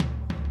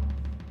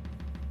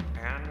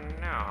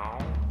now,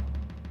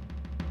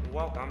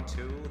 welcome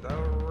to the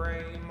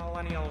Ray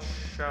Millennial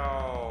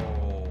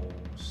Show,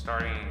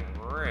 starring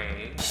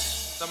Ray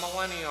the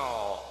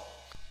Millennial.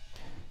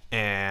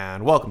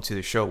 And welcome to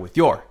the show with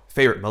your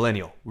favorite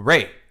millennial,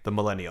 Ray the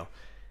Millennial.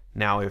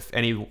 Now, if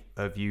any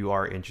of you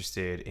are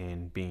interested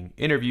in being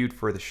interviewed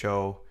for the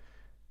show,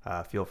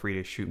 feel free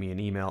to shoot me an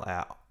email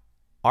at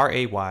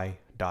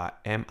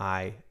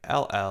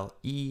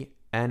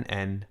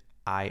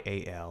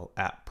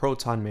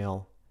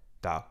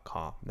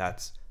ray.millennial@protonmail.com.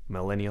 That's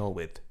millennial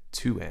with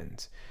two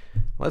N's.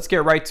 Let's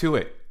get right to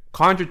it.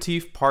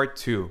 Kondratieff Part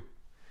 2.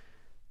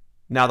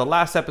 Now, the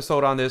last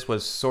episode on this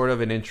was sort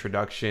of an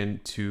introduction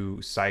to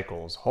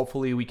cycles.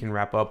 Hopefully, we can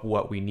wrap up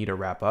what we need to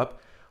wrap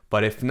up.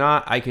 But if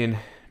not, I can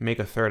make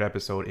a third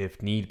episode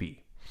if need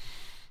be.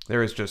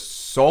 There is just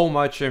so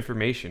much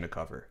information to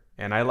cover.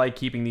 And I like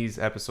keeping these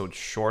episodes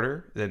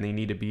shorter than they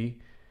need to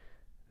be.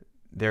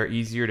 They're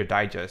easier to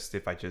digest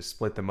if I just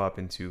split them up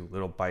into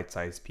little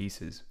bite-sized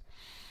pieces.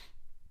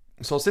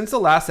 So since the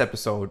last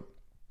episode,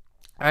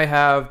 I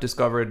have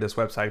discovered this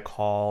website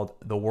called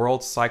the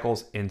World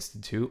Cycles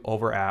Institute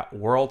over at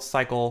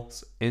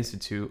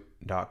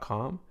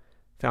worldcyclesinstitute.com,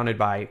 founded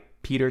by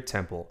Peter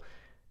Temple.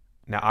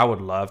 Now, I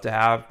would love to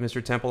have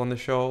Mr. Temple on the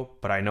show,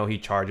 but I know he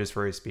charges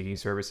for his speaking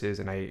services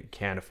and I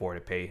can't afford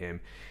to pay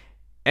him.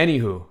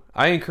 Anywho,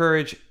 I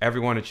encourage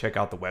everyone to check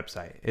out the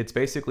website. It's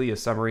basically a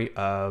summary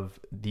of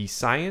the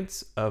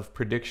science of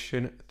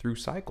prediction through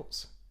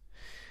cycles.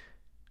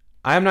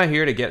 I'm not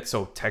here to get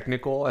so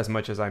technical as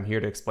much as I'm here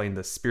to explain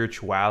the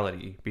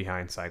spirituality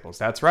behind cycles.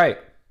 That's right.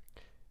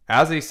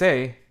 As they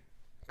say,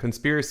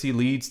 conspiracy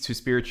leads to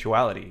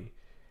spirituality.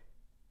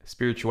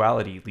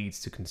 Spirituality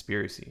leads to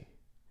conspiracy.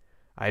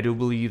 I do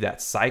believe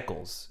that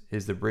cycles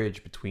is the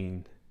bridge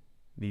between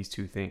these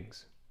two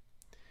things.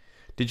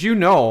 Did you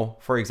know,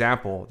 for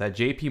example, that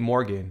JP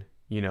Morgan,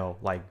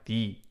 like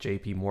the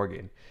JP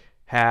Morgan,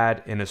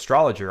 had an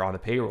astrologer on the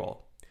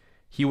payroll?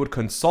 He would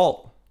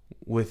consult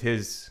with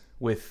his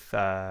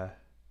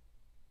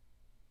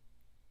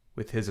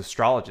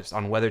astrologist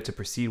on whether to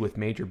proceed with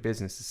major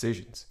business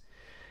decisions.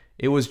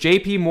 It was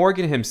JP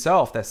Morgan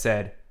himself that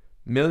said,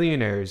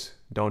 millionaires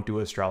don't do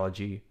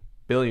astrology,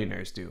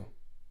 billionaires do.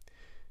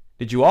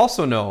 Did you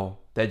also know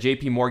that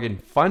JP Morgan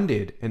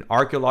funded an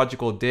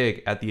archaeological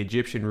dig at the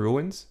Egyptian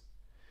ruins?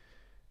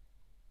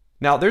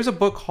 Now, there's a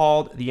book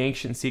called The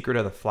Ancient Secret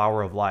of the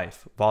Flower of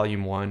Life,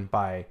 Volume 1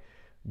 by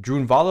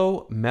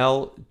Drunvalo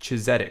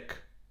Melchizedek.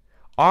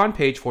 On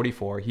page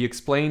 44, he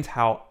explains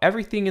how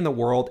everything in the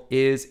world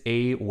is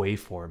a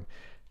waveform.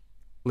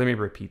 Let me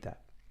repeat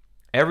that.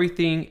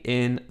 Everything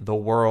in the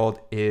world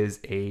is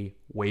a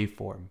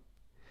waveform.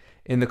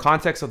 In the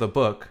context of the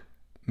book,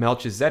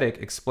 Melchizedek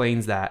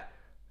explains that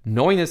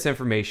knowing this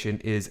information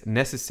is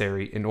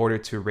necessary in order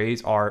to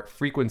raise our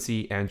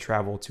frequency and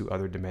travel to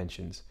other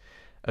dimensions.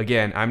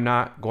 Again, I'm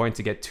not going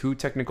to get too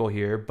technical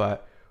here,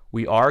 but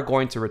we are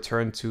going to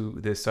return to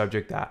this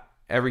subject that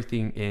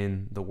everything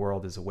in the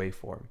world is a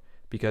waveform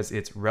because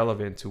it's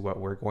relevant to what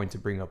we're going to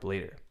bring up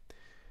later.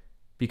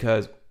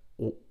 Because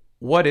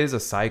what is a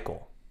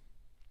cycle?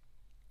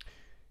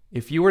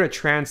 If you were to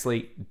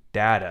translate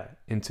data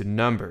into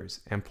numbers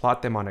and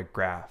plot them on a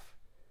graph,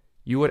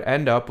 you would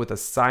end up with a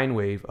sine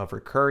wave of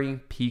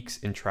recurring peaks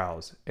and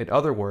troughs. In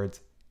other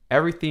words,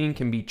 everything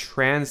can be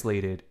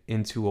translated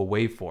into a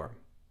waveform.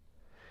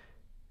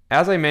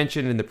 As I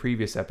mentioned in the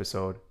previous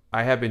episode,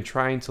 I have been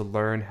trying to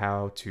learn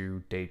how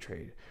to day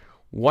trade.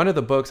 One of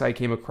the books I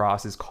came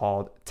across is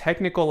called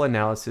Technical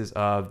Analysis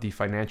of the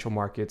Financial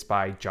Markets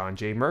by John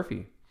J.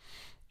 Murphy.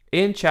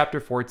 In chapter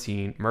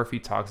 14, Murphy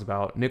talks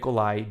about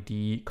Nikolai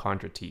D.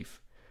 Kondratieff.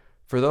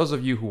 For those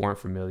of you who aren't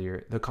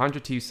familiar, the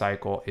Kondratieff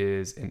cycle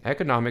is an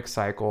economic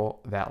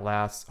cycle that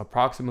lasts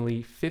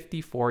approximately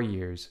 54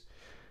 years.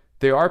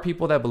 There are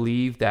people that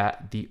believe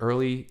that the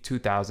early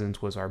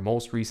 2000s was our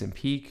most recent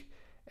peak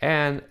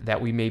and that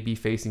we may be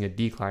facing a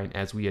decline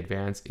as we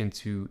advance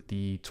into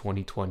the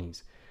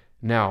 2020s.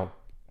 Now,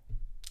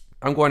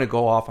 I'm going to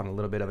go off on a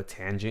little bit of a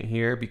tangent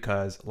here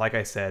because, like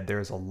I said,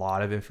 there's a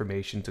lot of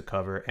information to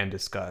cover and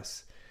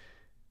discuss.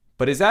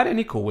 But is that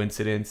any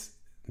coincidence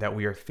that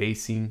we are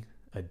facing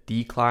a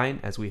decline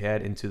as we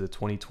head into the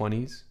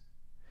 2020s?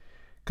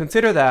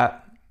 Consider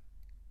that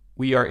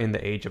we are in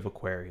the age of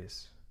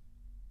Aquarius.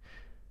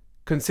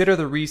 Consider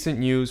the recent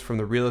news from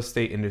the real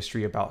estate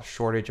industry about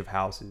shortage of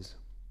houses.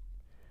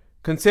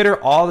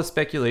 Consider all the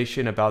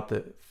speculation about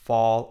the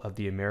fall of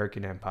the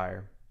American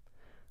Empire.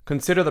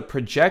 Consider the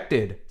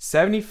projected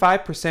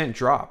 75%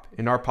 drop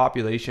in our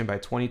population by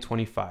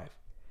 2025.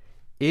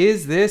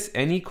 Is this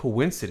any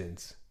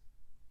coincidence?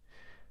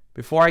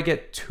 Before I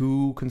get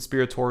too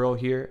conspiratorial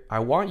here, I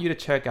want you to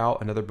check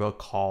out another book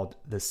called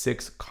The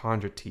Sixth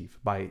Kondratieff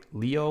by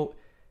Leo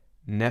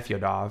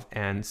Nefiodow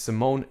and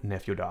Simone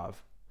Nefiodow.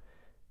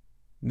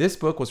 This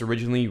book was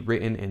originally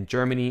written in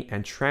Germany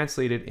and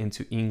translated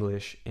into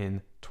English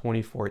in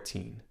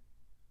 2014.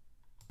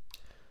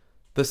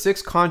 The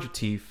Sixth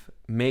Kondratieff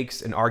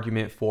makes an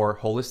argument for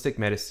holistic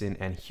medicine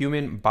and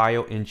human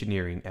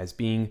bioengineering as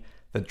being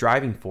the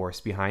driving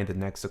force behind the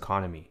next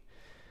economy.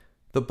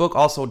 The book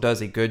also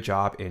does a good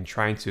job in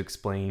trying to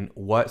explain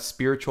what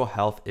spiritual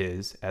health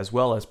is, as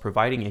well as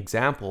providing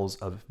examples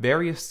of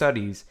various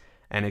studies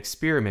and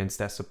experiments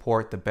that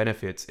support the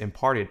benefits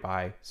imparted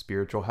by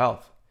spiritual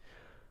health.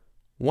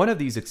 One of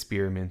these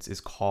experiments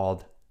is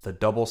called the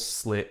double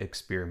slit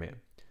experiment.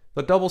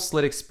 The double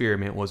slit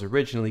experiment was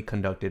originally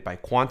conducted by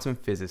quantum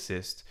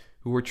physicists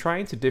who were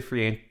trying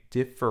to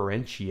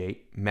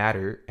differentiate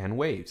matter and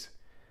waves.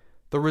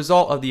 The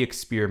result of the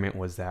experiment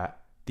was that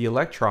the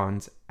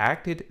electrons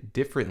acted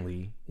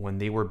differently when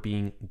they were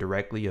being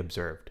directly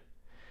observed.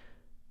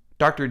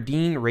 Dr.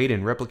 Dean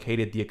Radin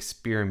replicated the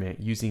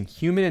experiment using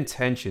human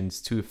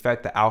intentions to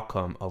affect the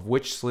outcome of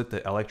which slit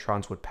the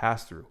electrons would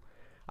pass through.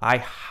 I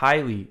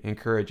highly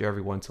encourage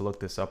everyone to look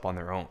this up on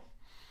their own.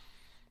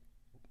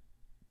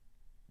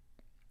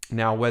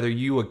 Now, whether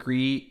you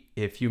agree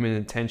if human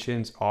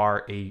intentions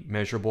are a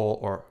measurable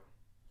or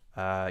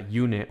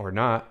unit or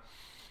not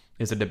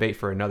is a debate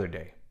for another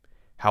day.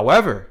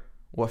 However,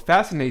 what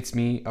fascinates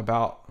me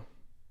the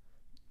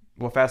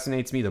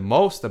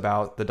most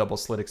about the double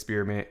slit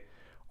experiment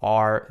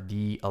are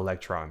the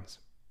electrons.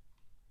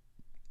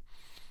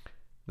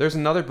 There's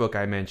another book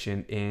I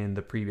mentioned in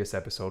the previous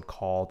episode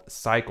called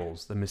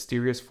Cycles: The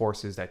Mysterious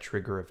Forces That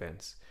Trigger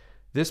Events.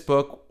 This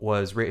book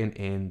was written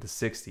in the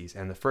 60s,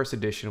 and the first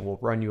edition will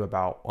run you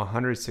about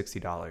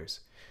 $160.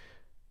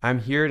 I'm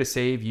here to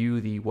save you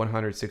the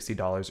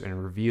 $160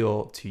 and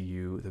reveal to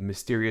you the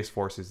mysterious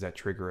forces that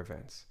trigger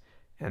events.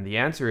 And the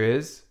answer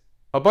is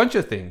a bunch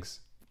of things.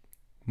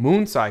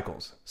 Moon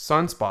cycles,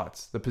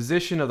 sunspots, the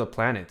position of the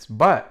planets,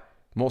 but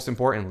most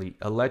importantly,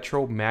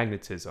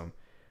 electromagnetism.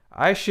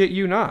 I shit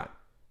you not.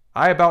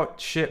 I about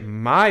shit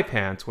my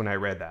pants when I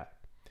read that.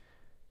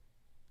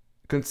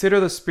 Consider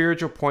the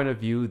spiritual point of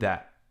view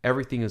that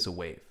everything is a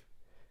wave.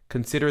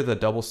 Consider the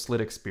double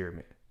slit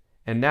experiment.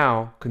 And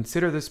now,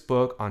 consider this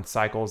book on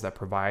cycles that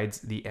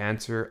provides the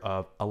answer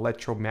of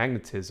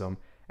electromagnetism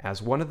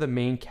as one of the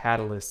main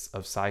catalysts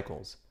of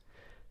cycles.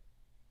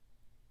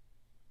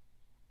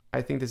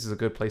 I think this is a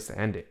good place to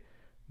end it.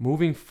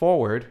 Moving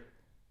forward,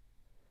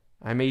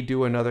 I may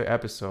do another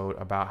episode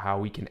about how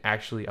we can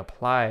actually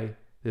apply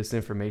this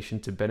information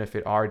to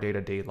benefit our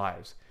day-to-day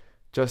lives,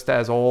 just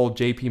as old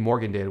J.P.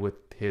 Morgan did with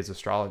his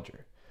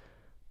astrologer.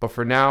 But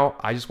for now,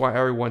 I just want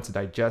everyone to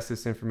digest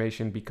this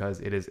information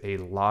because it is a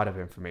lot of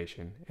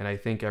information. And I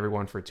thank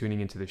everyone for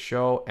tuning into the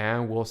show,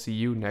 and we'll see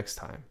you next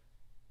time.